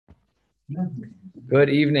Good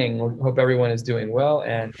evening. Hope everyone is doing well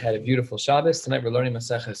and had a beautiful Shabbos. Tonight we're learning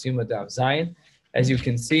Maseches Yoma Daf Zayin. As you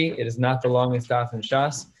can see, it is not the longest daf in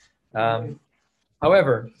Shas.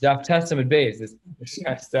 However, Daf Testament Beis,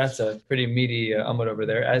 that's a pretty meaty amud over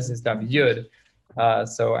there, as is Daf Yud.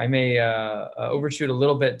 So I may overshoot a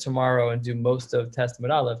little bit tomorrow and do most of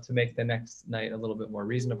Testament Aleph to make the next night a little bit more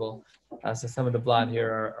reasonable. So some of the blot here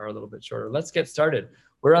are a little bit shorter. Let's get started.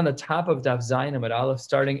 We're on the top of Daf Zayin Amud Aleph,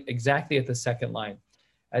 starting exactly at the second line.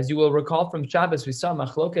 As you will recall from Shabbos, we saw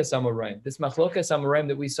Machlokas Amoraim. This Machlokas Amoraim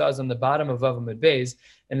that we saw is on the bottom of Vav Amud Beis,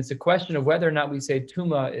 and it's a question of whether or not we say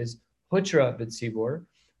Tuma is Hutra b'tzibor,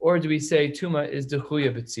 or do we say Tuma is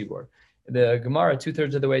Dechuya b'tzibor? The Gemara,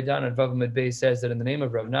 2/3 of the way down on Vav Amud Beis, says that in the name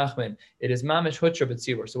of Rav Nachman, it is Mamish Hutra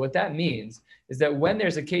b'tzibor. So what that means is that when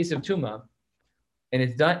there's a case of Tuma, and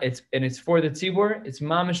it's for the tzibur, it's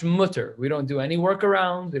mamish mutter. We don't do any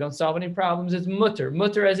workarounds. We don't solve any problems. It's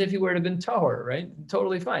mutter as if he were to have been tahor, right?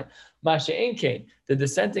 Totally fine. Masha ein kain. The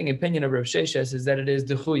dissenting opinion of Rav Sheshes is that it is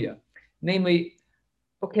dechuya, namely,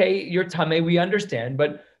 okay, you're tameh, we understand,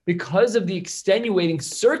 but because of the extenuating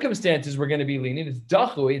circumstances, we're going to be lenient. It's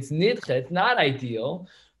dachui, it's nidche, it's not ideal,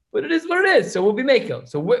 but it is what it is. So we'll be makel.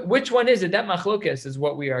 So which one is it? That machlokes is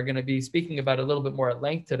what we are going to be speaking about a little bit more at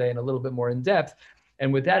length today and a little bit more in depth.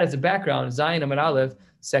 And with that as a background, Zayin Amud Aleph,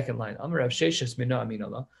 second line. Amar Rav Sheshes mina amin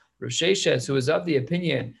Allah. Rav Sheshes, who is of the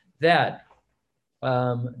opinion that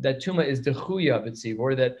that Tuma is dechuya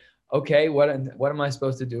b'tzibor, that okay, what am I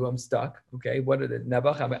supposed to do? I'm stuck. Okay, what are the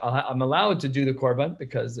nebach? I'm allowed to do the korban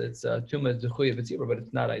because it's Tuma is dechuya b'tzibor, but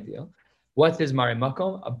it's not ideal. What's his Mari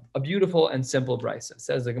Makom? A beautiful and simple brisa.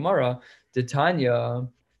 Says the Gemara, Titania,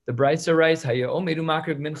 the brisa writes, Haya omeru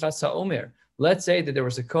makriv minchas ha'omer. Let's say that there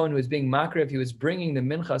was a Kohen who was being makriv, he was bringing the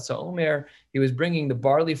minchas ha'omer, he was bringing the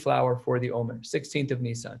barley flour for the omer, 16th of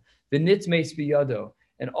Nisan. The nitzmeis biyado.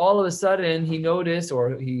 And all of a sudden he noticed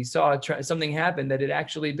or he saw something happen that it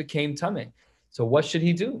actually became tameh. So what should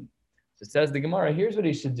he do? So it says the Gemara, here's what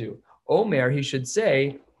he should do. Omer, he should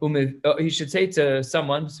say to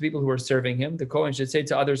someone, to people who are serving him, the Kohen should say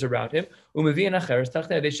to others around him,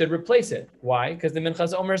 they should replace it. Why? Because the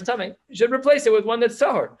minchas omer is tameh. You should replace it with one that's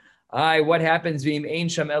tahor. What happens being ein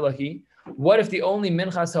sham elahi? What if the only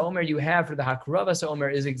minchas ha'omer you have for the hakravas ha'omer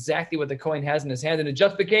is exactly what the Kohen has in his hand and it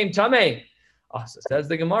just became tameh? So says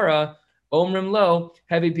the Gemara, omrim lo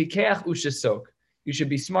hevi pikeach ushesok. You should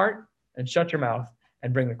be smart and shut your mouth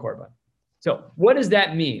and bring the korban. So what does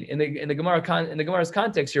that mean in the Gemara's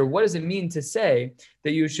context here? What does it mean to say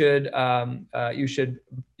that you should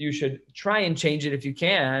try and change it if you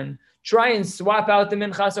can? Try and swap out the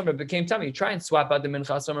minchas omer. It became tummy. Try and swap out the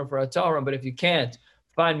minchas omer for a tahor, but if you can't,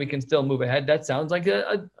 fine, we can still move ahead. That sounds like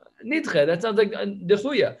a nidche. That sounds like a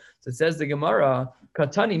dechuya. So it says the Gemara,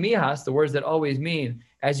 katani mihas, the words that always mean,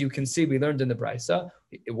 as you can see, we learned in the brisa.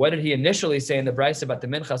 What did he initially say in the brisa about the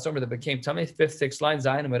minchas omer that became tummy? 5th, 6th line,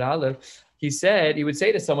 Zayin Amud Aleph. He would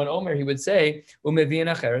say to someone, Omer, he would say,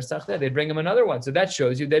 they'd bring him another one. So that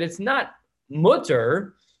shows you that it's not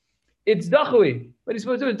mutter, it's dachui. What he's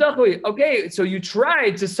supposed to do is dachui. Okay, so you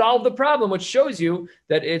tried to solve the problem, which shows you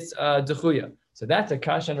that it's dechuya. So that's a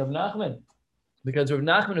kashan of Nachman. Because Rav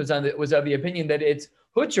Nachman was of the opinion that it's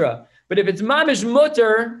hutra. But if it's mamish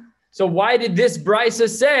mutter, so why did this brisa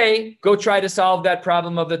say, go try to solve that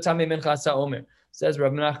problem of the tamei minchas ha'omer? Says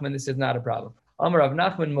Rav Nachman, this is not a problem. Amar Rav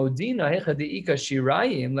Nachman Modina hecha deika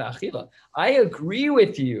shirayim le'achila. I agree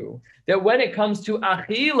with you that when it comes to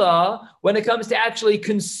achila, when it comes to actually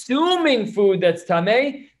consuming food that's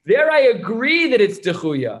tamei, there I agree that it's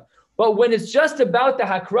dechuya. But when it's just about the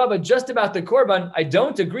hakrava, just about the korban, I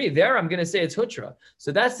don't agree. There I'm going to say it's hutra.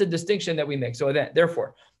 So that's the distinction that we make. So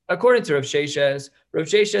therefore, according to Rav Sheshes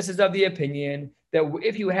is of the opinion that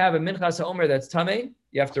if you have a minchas ha'omer that's tamei,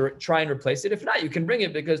 you have to try and replace it. If not, you can bring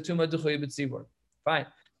it because tuma dechuya b'tzibur. Fine.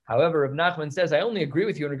 However, Rav Nachman says, I only agree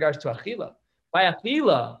with you in regards to achila. By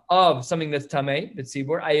achila of something that's tamei,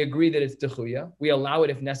 b'tzibur, I agree that it's dechuya. We allow it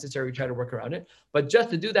if necessary. We try to work around it. But just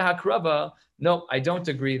to do the hakrava, no, I don't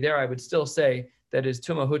agree. There, I would still say that is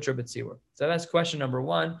tuma hutra b'tzibur. So that's question number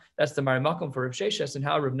one. That's the Mari Makom for Rav Sheshes and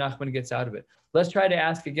how Rav Nachman gets out of it. Let's try to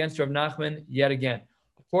ask against Rav Nachman yet again.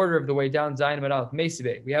 A quarter of the way down, Zayin Amud Aleph,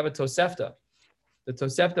 Meisibe. We have a Tosefta. The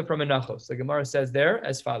Tosefta from Menachos. The Gemara says there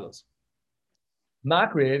as follows.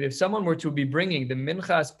 Makriv, if someone were to be bringing the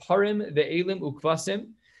minchas parim, the elim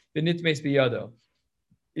ukvasim, the nitmes biyado.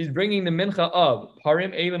 He's bringing the mincha of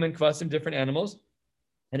parim, elim, and kvasim, different animals,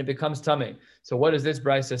 and it becomes tamei. So what does this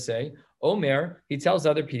brisa say? Omer, he tells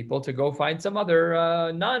other people to go find some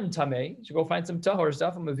other non-tamei, to go find some tahor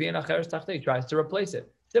stuff, and he tries to replace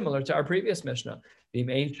it. Similar to our previous Mishnah.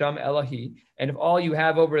 sham elahi. And if all you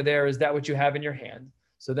have over there is that what you have in your hand,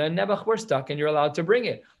 so then nebuch, we're stuck and you're allowed to bring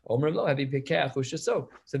it. So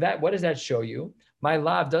that, what does that show you? My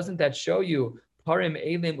love, doesn't that show you parim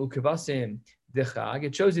elim ukevasim the chag?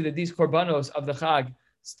 It shows you that these korbanos of the chag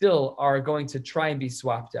still are going to try and be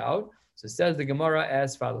swapped out. So it says the Gemara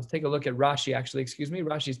as follows. Take a look at Rashi, actually,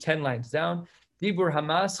 Rashi's 10 lines down. Dibur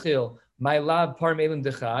hamaschil, my lab parim elim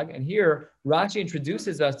dechag. And here, Rashi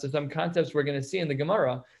introduces us to some concepts we're going to see in the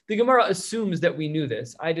Gemara. The Gemara assumes that we knew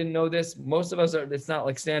this. I didn't know this. Most of us are, it's not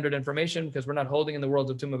like standard information because we're not holding in the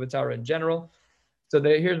world of Tumah B'Tara in general. So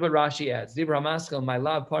here's what Rashi adds. Dibur hamaschil, my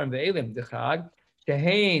lab parim ve'elim dechag.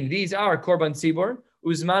 Shehein, these are korban tzibor,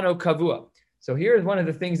 uzmano kavua. So here's one of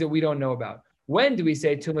the things that we don't know about. When do we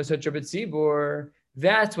say tumas hutra b'tzibur?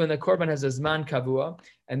 That's when the korban has a zman kavua,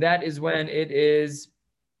 and that is when it is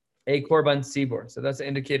a korban tzibur. So that's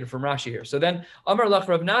indicated from Rashi here. So then Amar lach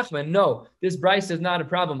Rav Nachman, no, this brisa is not a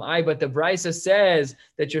problem. But the brisa says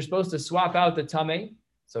that you're supposed to swap out the tameh.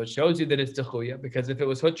 So it shows you that it's techuya, because if it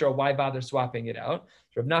was hutra, why bother swapping it out?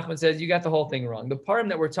 So Rav Nachman says you got the whole thing wrong. The parim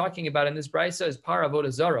that we're talking about in this brisa is par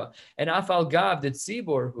avodah zara, and afal gav the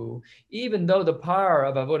tzibur who, even though the par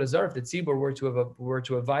of avodah zara, if the tzibur were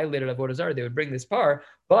to have violated avodah zara, they would bring this par.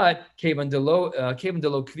 But kevan delo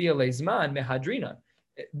kvia leizman mehadrina.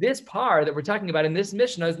 This par that we're talking about in this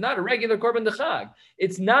Mishnah is not a regular korban dechag.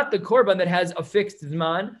 It's not the korban that has a fixed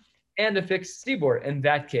zman and a fixed tzibur. In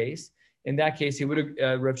that case, he would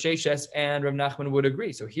Rav Sheshes and Rav Nachman would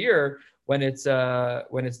agree. So here, when it's the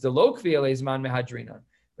lo kviyel ezman mehadrina,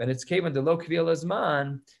 when it's kevan the lo kviyel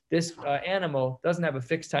ezman, this animal doesn't have a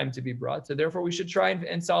fixed time to be brought. So therefore, we should try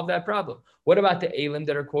and solve that problem. What about the elim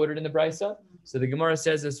that are quoted in the brisa? So the Gemara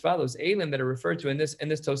says as follows: elim that are referred to in this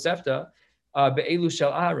Tosefta, be'elu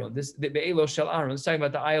shel Aaron. This be'elu shel Aaron. It's talking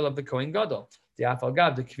about the aisle of the Kohen Gadol. The afal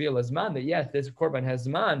gav the kviyel ezman. That yes, this korban has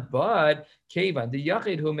zman, but kevan the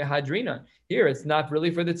yachid hu mehadrinan. Here, it's not really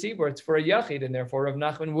for the tzibur; it's for a yachid, and therefore Rav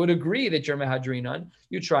Nachman would agree that you're mehadrinan.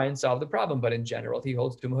 You try and solve the problem, but in general, he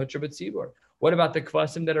holds to mehutra b'tzibur. What about the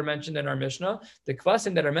kvasim that are mentioned in our Mishnah? The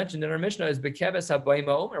kvasim that are mentioned in our Mishnah is bekeves habayim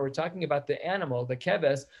omer. We're talking about the animal, the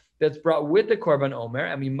keves, that's brought with the korban omer,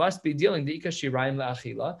 and we must be dealing the ikashirayim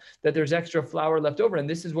la'achila, that there's extra flour left over. And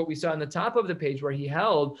this is what we saw on the top of the page, where he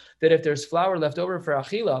held that if there's flour left over for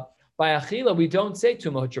achila, by achila we don't say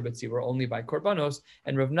tuma hutra b'tzibur, only by korbanos.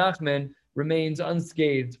 And Rav Nachman remains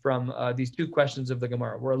unscathed from these two questions of the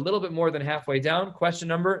Gemara. We're a little bit more than halfway down. Question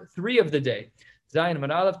number 3 of the day. Zayin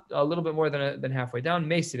Manalef, a little bit more than halfway down.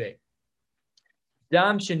 Mesideh.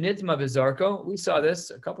 Dam shenitma v'zarko. We saw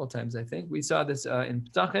this a couple of times, I think. We saw this in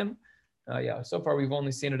Psachim. So far we've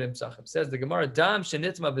only seen it in Psachim. Says the Gemara, Dam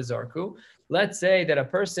shenitma v'zarku. Let's say that a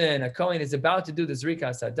Kohen, is about to do the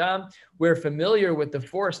Zrikas Adam. We're familiar with the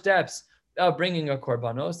 4 steps of bringing a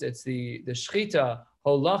korbanos. It's the shchita,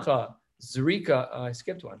 holacha, zrika. I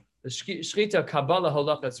skipped one. The shchita, kabbalah,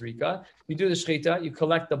 holacha, zrika. You do the shchita, you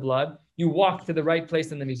collect the blood, you walk to the right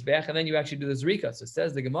place in the mizbech, and then you actually do the zrika. So it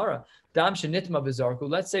says the Gemara, dam shenitma v'zarku.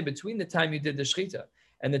 Let's say between the time you did the shchita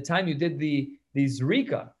and the time you did the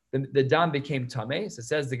zrika, the dam became tameh. So it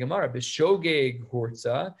says the Gemara, b'shogeg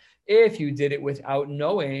hortza. If you did it without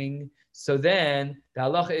knowing, so then the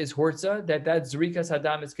halacha is hortza, that zrikas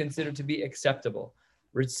hadam is considered to be acceptable.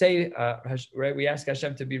 Ritzei, right? We ask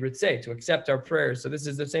Hashem to be ritzei, to accept our prayers. So this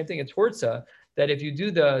is the same thing. It's hortza, that if you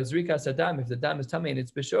do the zrikas hadam, if the dam is tamei and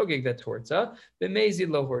it's b'shogeg, that's hortza. B'mezi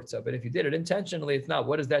lo hortza. But if you did it intentionally, it's not.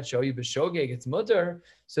 What does that show you? B'shogeg, it's mutter.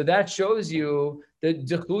 So that shows you the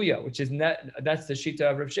dechuya, which is that's the shita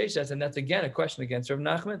of Rav Sheshes, and that's again a question against Rav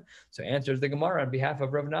Nachman. So answers the Gemara on behalf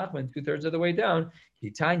of Rav Nachman, 2/3 of the way down.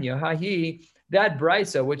 Hitanya hahi. That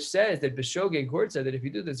brisa, which says that b'shogeg hortza, that if you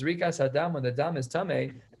do the zrikas hadam when the dam is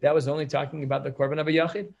tamei, that was only talking about the korban of a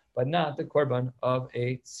yachid, but not the korban of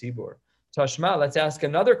a tzibur. Tashma, let's ask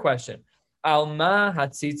another question. Alma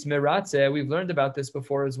hatzitz meratze. We've learned about this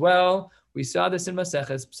before as well. We saw this in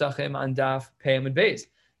Maseches Psachim on Daf Pei Amud Beis.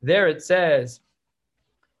 There it says,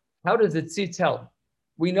 how does the tzitz help?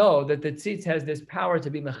 We know that the tzitz has this power to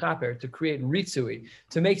be mechaper, to create ritzui,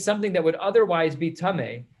 to make something that would otherwise be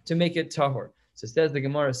tameh, to make it tahor. So it says the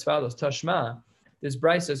Gemara as follows, Tashma, this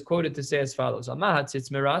brisa is quoted to say as follows, Alma hatzitz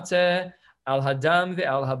meratze, al hadam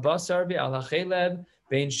ve'al habasar ve'al hacheleb,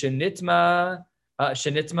 bein shenitma,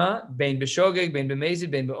 bein b'shogeg, bein b'mezid,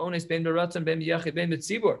 bein b'ones, bein b'ratzon, bein b'yachid, bein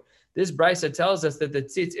b'tzibur. This brisa tells us that the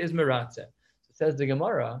tzitz is meratze. So it says the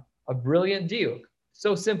Gemara, a brilliant diuk,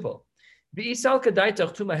 so simple. If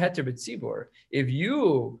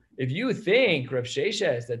you think Rav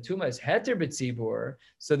Sheshes that Tuma is heter b'tzibur,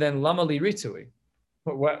 so then lama li ritzui.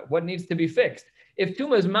 What needs to be fixed? If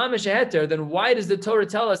Tuma is mamish heter, then why does the Torah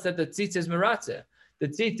tell us that the tzitz is meratzeh? The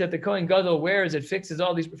tzitz that the Kohen Gadol wears, it fixes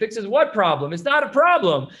fixes what problem? It's not a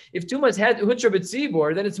problem. If Tuma is hutra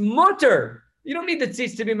b'tzibor, then it's mutter. You don't need the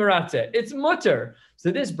tzitz to be meratzeh. It's mutter.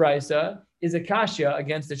 So this brisa is a kasha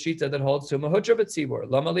against the shita that holds Tuma hutra b'tzibor.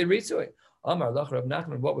 Lama li ritzui. Amar lach Rav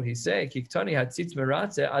Nachman, what would he say? Kiktani had tzitz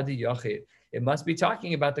meratzeh adi yachid. It must be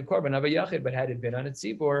talking about the korban of a yachid, but had it been on a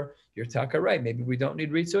tzibor, you're taka right. Maybe we don't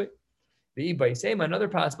need ritzui. Another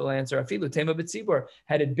possible answer, afilu tema b'tzibor.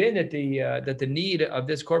 Had it been that the need of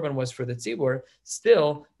this korban was for the tzibor,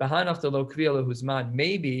 still b'hanach lo kviyah lehuzman.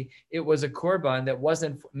 Maybe it was a korban that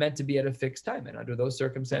wasn't meant to be at a fixed time, and under those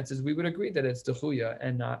circumstances, we would agree that it's techuya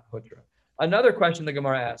and not hutra. Another question the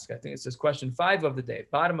Gemara asks, I think it's just question 5 of the day,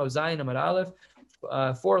 bottom of Zayin Amud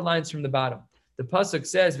Aleph, 4 lines from the bottom. The pasuk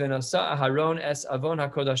says, "V'nasa Aharon es avon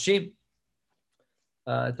hakodashim."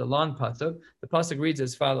 It's a long pasuk. The pasuk reads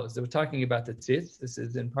as follows. They were talking about the tzitz. This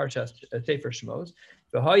is in Parshas Sefer Shmos.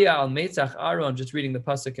 V'haya al meitzach Aaron. Just reading the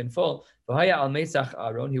pasuk in full. V'haya al meitzach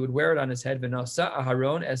Aaron. He would wear it on his head. V'nasa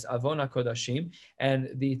Aharon es avon hakodashim. And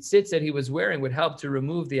the tzitz that he was wearing would help to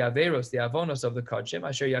remove the averos, the avonos of the kodshim.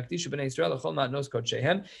 Asher yakdishu b'nei Yisrael l'chol matnos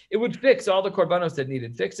kodshehem. It would fix all the korbanos that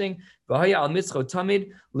needed fixing. V'haya al mitzcho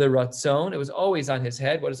tamid liratzon. It was always on his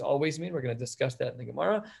head. What does always mean? We're going to discuss that in the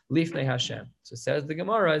Gemara. Lifnei Hashem. So says the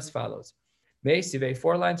Gemara as follows. Meisive,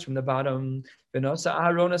 4 lines from the bottom. V'nosa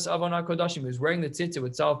Aharonas avon hakodashim. He was wearing the tzitz, it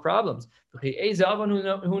would solve problems.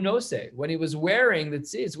 Who knows? When he was wearing the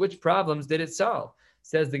tzitz, which problems did it solve?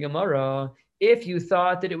 Says the Gemara. If you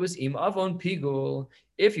thought that it was im avon pigul,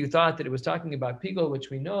 if you thought that it was talking about pigul,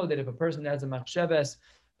 which we know that if a person has a machsheves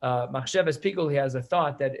pigul, he has a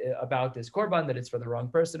thought that about this korban, that it's for the wrong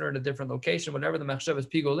person or in a different location, whatever the machsheves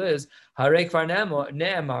pigul is, harei kvar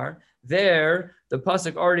ne'amar, there the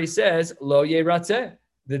pasuk already says, lo yeratzeh.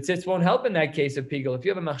 The tzitz won't help in that case of pigul. If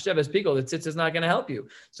you have a machsheves pigul, the tzitz is not going to help you.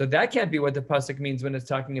 So that can't be what the pasuk means when it's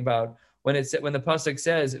talking about, when the pasuk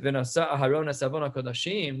says, v'nasa Aharon savona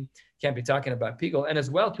kodashim, can't be talking about pigul. And as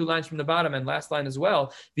well, 2 lines from the bottom and last line as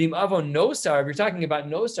well, v'im avon nosar, if you're talking about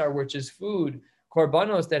nosar, which is food,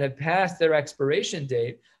 korbanos that have passed their expiration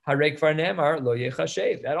date, harei kvar ne'amar lo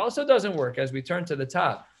yechashev. That also doesn't work as we turn to the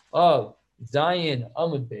top of Zayin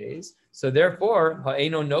Amud Beis. So therefore,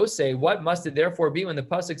 ha'eno nosei, what must it therefore be when the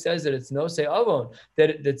pasuk says that it's nosei avon,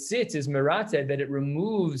 that the tzitz is meratzeh, that it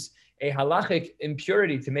removes a halachic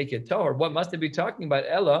impurity to make it tahor? What must it be talking about?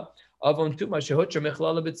 Ella avon tuma shehutra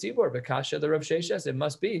mechlala b'tzibor v'kasha the Rav Sheshes. It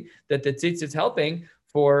must be that the tzitz is helping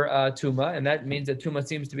for tuma, and that means that tuma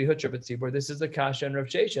seems to be hutra b'tzibor. This is the kasha and Rav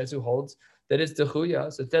Sheshes who holds that it's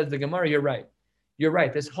techuya. So it says the Gemara, you're right. You're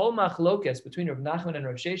right. This whole machlokes between Rav Nachman and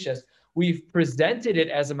Rav Sheshes, we've presented it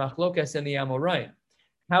as a machlokes in the Amoraim.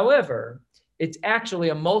 However, it's actually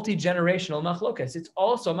a multi-generational machlokes. It's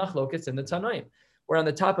also machlokes in the Tanoim. We're on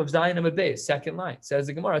the top of Zayin Amud Beis, 2nd line. Says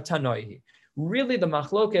the Gemara, Tanoihi. Really, the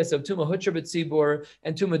machlokes of Tuma Hutra B'tzibor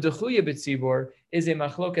and Tuma Dechuya B'tzibor is a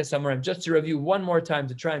machlokes Amoraim. Just to review one more time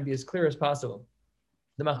to try and be as clear as possible.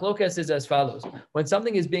 The machlokes is as follows. When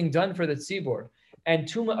something is being done for the tzibor and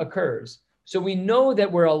Tuma occurs, so we know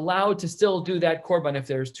that we're allowed to still do that korban if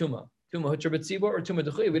there's Tuma. Tuma Hutra B'tzibor or Tuma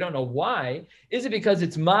Dechuya. We don't know why. Is it because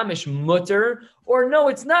it's mamish mutter? Or no,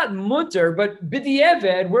 it's not mutter, but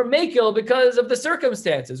b'di'eved, we're makil because of the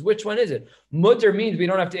circumstances. Which one is it? Mutter means we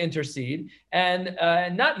don't have to intercede, and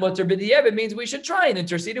not mutter, b'di'eved means we should try and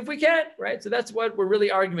intercede if we can, right? So that's what we're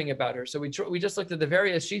really arguing about here. So we just looked at the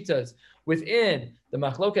various shitas within the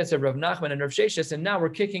machlokas of Rav Nachman and Rav Sheshes, and now we're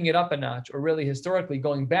kicking it up a notch, or really historically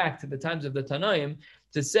going back to the times of the Tanoim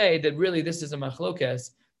to say that really this is a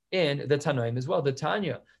machlokas in the Tanoim as well. The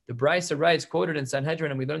Tanya, the Brisa writes, quoted in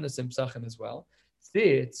Sanhedrin, and we learned this in Psachim as well.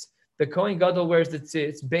 Tzitz, the Kohen Gadol wears the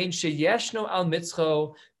tzitz, bein sheyeshno al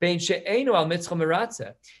mitzcho, bein she'eno al mitzcho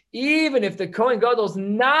meratzeh. Even if the Kohen Gadol's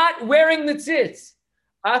not wearing the tzitz,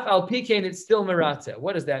 af al pikein, it's still meratzeh.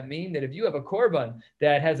 What does that mean? That if you have a korban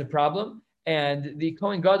that has a problem, and the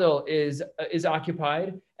Kohen Gadol is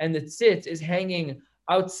occupied, and the tzitz is hanging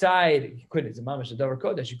outside, it's a mamash davar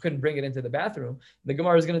kodesh, you couldn't bring it into the bathroom. The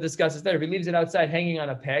Gemara is going to discuss this later. If he leaves it outside hanging on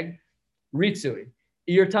a peg, ritzui.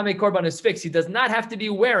 Your tamei korban is fixed. He does not have to be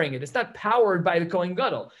wearing it. It's not powered by the Kohen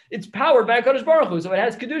Gadol. It's powered by HaKadosh Baruch Hu, so it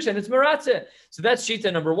has kedusha and it's meratzeh. So that's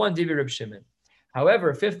shita number 1, Divi Reb Shimon.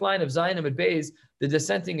 However, 5th line of Zayin Amud Beis, the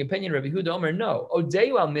dissenting opinion, Rabbi Yehuda Omer, no.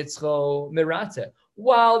 Odeyu al mitzcho meratzeh.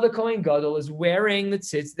 While the Kohen Gadol is wearing the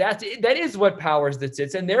tzitz, that is what powers the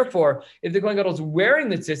tzitz. And therefore, if the Kohen Gadol is wearing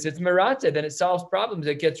the tzitz, it's meratzeh, then it solves problems,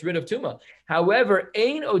 it gets rid of tumah. However,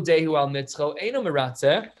 ein odehu al mitzcho, ein o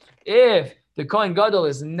meratzeh, if the Kohen Gadol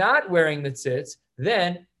is not wearing the tzitz,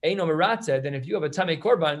 then Eino Meratze, then if you have a Tamei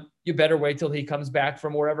Korban, you better wait till he comes back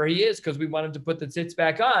from wherever he is, because we want him to put the tzitz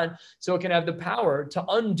back on so it can have the power to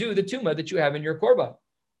undo the tumah that you have in your Korban.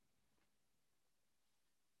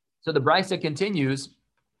 So the Brisa continues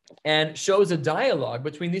and shows a dialogue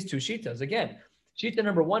between these two shitas. Again, shita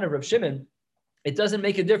number one of Rav Shimon, it doesn't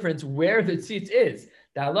make a difference where the tzitz is.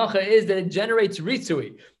 The halacha is that it generates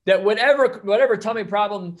ritzui, that whatever tummy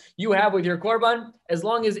problem you have with your korban, as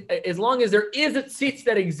long as there is a tzitz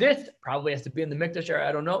that exists, probably has to be in the mikdash area,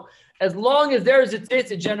 I don't know. As long as there is a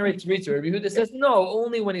tzitz, it generates ritzui. Rabbi Yehuda says no,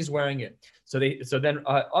 only when he's wearing it. So then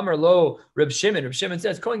Amar Lo Reb Shimon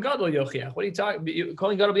says Kohen Gadol yochiach. What are you talking?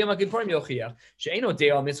 Kohen Gadol b'yom kippurim yochiach. She'eino dei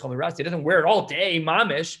al mitzchol meratze. He doesn't wear it all day,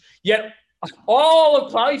 mamish. Yet all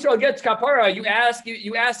of Klal Yisrael gets kapara. You ask,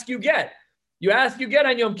 you get. You ask, you get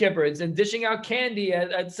on Yom Kippur. It's in dishing out candy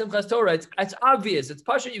at Simchas Torah. It's obvious. It's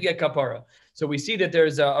pasha. You get kapara. So we see that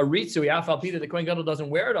there's a ritzui, afal pita, the Kohen Gadol doesn't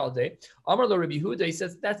wear it all day. Amar Lo Rabbi Yehuda, he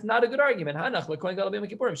says that's not a good argument. Hanach le Kohen Gadol b'yom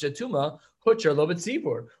kippurim shetuma hutcher lo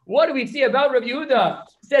b'tzibur. What do we see about Rabbi Yehuda? It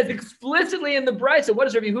says explicitly in the Brisa. So what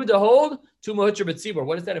does Rabbi Yehuda hold? Tuma hutcher b'tzibur.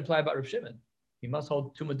 What does that imply about Rav Shimon? He must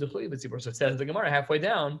hold tuma d'chuy b'tzibur. So it says the Gemara halfway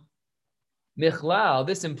down. Michlal.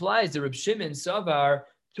 This implies that Rav Shimon savar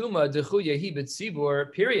Tuma dechuya hi b'tzibur,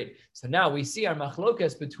 period. So now we see our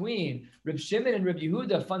machlokas between Reb Shimon and Reb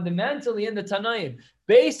Yehuda fundamentally in the Tanaim,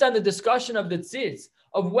 based on the discussion of the tzitz,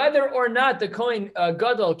 of whether or not the Kohen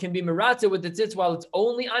Gadol can be meratze with the tzitz while it's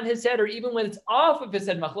only on his head or even when it's off of his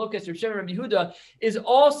head. Machlokas Reb Shimon and Reb Yehuda is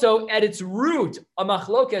also at its root a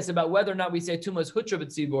machlokas about whether or not we say Tuma is hutra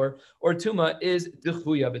b'tzibur or Tuma is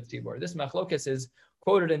dechuya b'tzibur. This machlokas is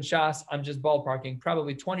quoted in Shas. I'm just ballparking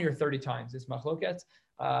probably 20 or 30 times. This machlokas.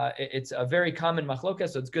 It's a very common machlokas,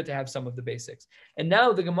 so it's good to have some of the basics. And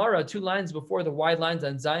now the Gemara, 2 lines before the wide lines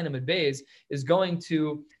on Zayin and Beis, is going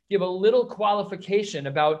to give a little qualification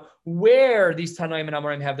about where these Tanaim and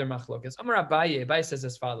Amorim have their machlokas. Amar Abaye says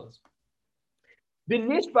as follows: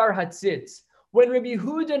 B'nishbar hatzitz. When Rabbi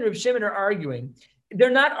Yehuda and Rabbi Shimon are arguing,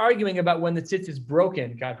 they're not arguing about when the tzitz is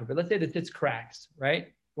broken. God forbid. Let's say the tzitz cracks,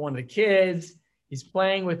 right? One of the kids. He's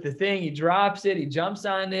playing with the thing, he drops it, he jumps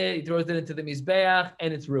on it, he throws it into the mizbeach,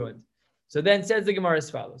 and it's ruined. So then says the Gemara as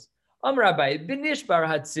follows. Rabbi, b'nishbar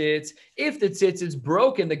hatzitz, if the tzitz is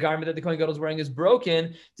broken, the garment that the Kohen Gadol is wearing is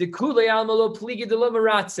broken, the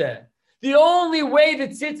only way that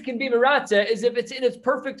tzitz can be meratze is if it's in its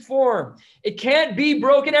perfect form. It can't be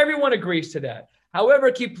broken, everyone agrees to that.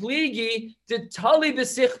 However, ki pligi de tali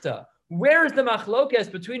b'sichta. Where is the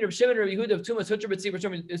machlokas between Rav Shimon and Rav Yehuda of Tumas Hutra B'tzibur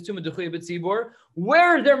is Tumas Dechuya B'tzibur?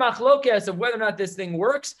 Where is their machlokas of whether or not this thing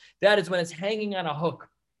works? That is when it's hanging on a hook.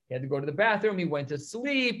 He had to go to the bathroom. He went to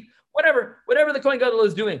sleep. Whatever the Kohen Gadol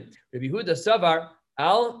is doing. Rav Yehuda Savar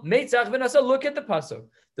Al Meitzach V'Nasa. Look at the pasuk.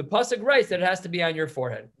 The pasuk writes that it has to be on your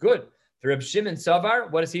forehead. Good. For Rav Shimon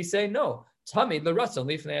Savar, what does he say? No. Tamid l'ratzon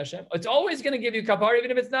lifnei Hashem. It's always going to give you kapar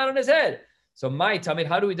even if it's not on his head. So my tamid,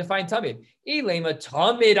 how do we define tamid? Ilema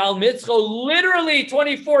tamid al mitzcho, literally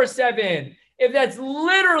 24/7. If that's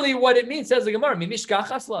literally what it means, says the Gemara, mimishkach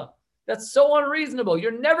asla. That's so unreasonable.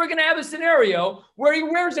 You're never going to have a scenario where he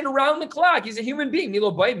wears it around the clock. He's a human being. He's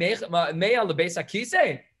not a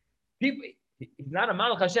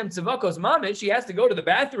malach Hashem tzavakos mamish. He has to go to the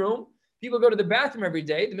bathroom. People go to the bathroom every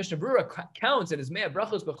day. The Mishnah Berurah counts in his Mea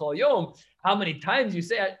Brachos B'chol Yom how many times you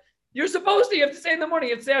say. You have to say in the morning,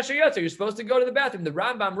 you have to say Asher Yotzer. You're supposed to go to the bathroom. The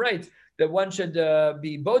Rambam writes that one should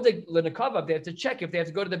be bodek l'nekavav. They have to check if they have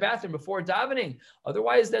to go to the bathroom before davening.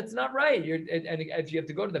 Otherwise, that's not right. And if you have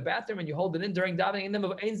to go to the bathroom and you hold it in during davening,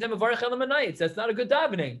 that's not a good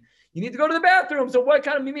davening. You need to go to the bathroom. So what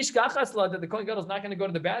kind of mimishkach asla that the Kohen Gadol is not going to go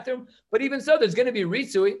to the bathroom? But even so, there's going to be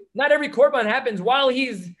ritzui. Not every korban happens while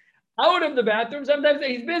he's out of the bathroom. Sometimes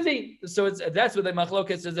he's busy. So that's what the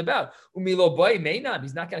machlokas is about. Umilo boy meinam.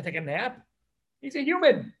 He's not going to take a nap. He's a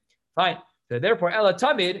human. Fine. So therefore, ela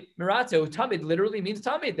tamid miratzo. Tamid literally means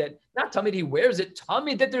tamid. That not tamid he wears it.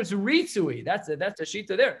 Tamid that there's ritzui. That's a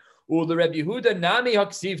shita there. The Rebbe Yehuda nami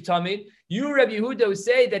haksiv tamid. You Rebbe Yehuda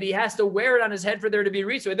say that he has to wear it on his head for there to be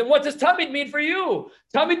ritzui. Then what does tamid mean for you?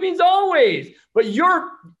 Tamid means always. But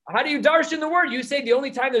how do you darshan the word? You say the only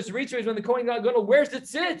time there's ritzui is when the Kohen Gadol wears the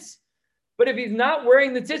tzitz. But if he's not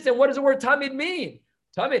wearing the tzitz, then what does the word tamid mean?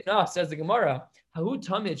 Tamid, no, says the Gemara. No,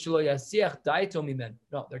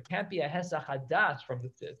 there can't be a hesach hadas from the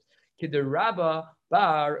tzitz. Kidder Rabba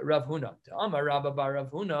bar Rav Huna. Amar Rabba bar Rav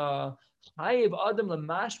Huna. Hayiv adam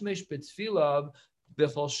lemashmish b'tfilav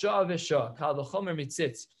b'chol shah v'shah kal v'chomer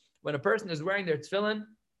mitzitz. When a person is wearing their tefillin,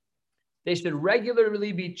 they should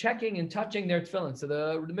regularly be checking and touching their tefillin. So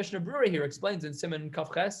the Mishnah Berurah here explains in Siman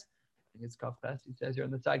Kaf Ches, think it's kafches. He says here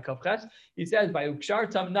on the side kafches. He says by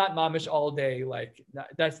ukshartam, not mamish all day. Like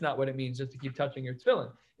that's not what it means. Just to keep touching your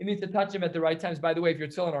tefillin. It means to touch them at the right times. By the way, if your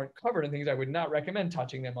tefillin aren't covered in things, I would not recommend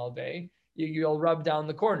touching them all day. You'll rub down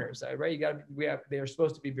the corners, right? They're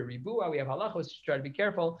supposed to be beribua. We have halachos. You try to be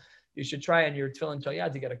careful. You should try on your tefillin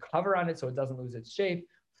shalyad to get a cover on it so it doesn't lose its shape.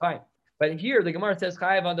 Fine. But here the Gemara says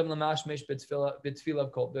chayav adam lamashmish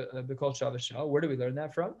b'tefillah kol shavashah. Where do we learn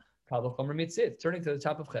that from? Kal v'chomer mitzit. Turning to the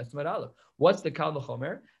top of Chesed Aleph. What's the kal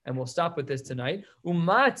v'chomer? And we'll stop with this tonight.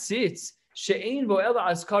 Umatzitz she'ein bo ela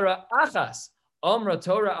askara achas. Amra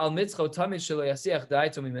Torah al mitzcho tamid shelo yasiach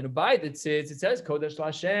da'ito mimenu. By the tzitz, it says Kodesh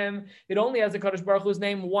Lashem. It only has the Kodesh Baruch Hu's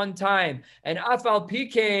name one time. And afal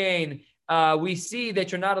pikein, we see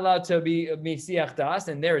that you're not allowed to be misiach das,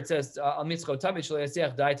 and there it says al mitzcho tamid shelo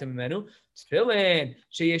yasiach da'ito mimenu. Tefillin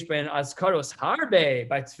sheyesh ben azkaros harbe.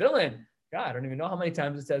 By tefillin, God, I don't even know how many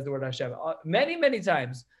times it says the word Hashem. Many, many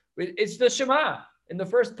times. It's the Shema. In the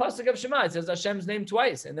first pasuk of Shema, it says Hashem's name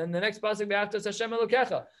twice, and then the next pasuk after says Hashem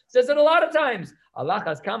Elokecha. It says it a lot of times. Allah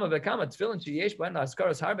has kama v'kama tefillin sheyesh ben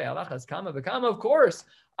askaros harbe. Allah has kama v'kama. Of course,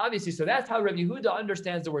 obviously. So that's how Rabbi Yehuda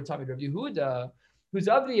understands the word tamid. Rabbi Yehuda, who's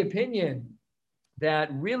of the opinion that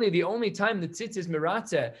really the only time the tzitz is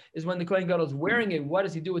miratzeh is when the Kohen Gadol is wearing it. What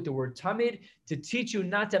does he do with the word tamid? To teach you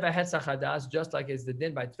not to have a hetzach hadas, just like is the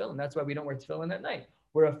din by tefillin. That's why we don't wear tefillin at night.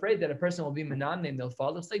 We're afraid that a person will be menamnim, they'll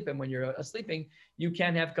fall asleep, and when you're sleeping, you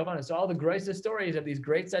can't have kavanah. So all the greatest stories of these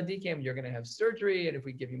great tzaddikim, you're going to have surgery, and if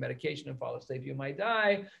we give you medication and fall asleep, you might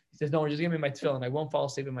die. He says, no, just give me my tefillin. I won't fall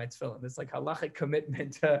asleep in my tefillin. It's like halachic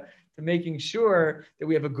commitment to making sure that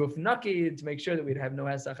we have a guf naki, to make sure that we have no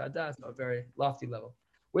hesach hadas, a very lofty level.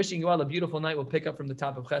 Wishing you all a beautiful night. We'll pick up from the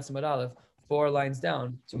top of Chesed Aleph, 4 lines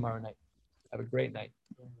down tomorrow night. Have a great night.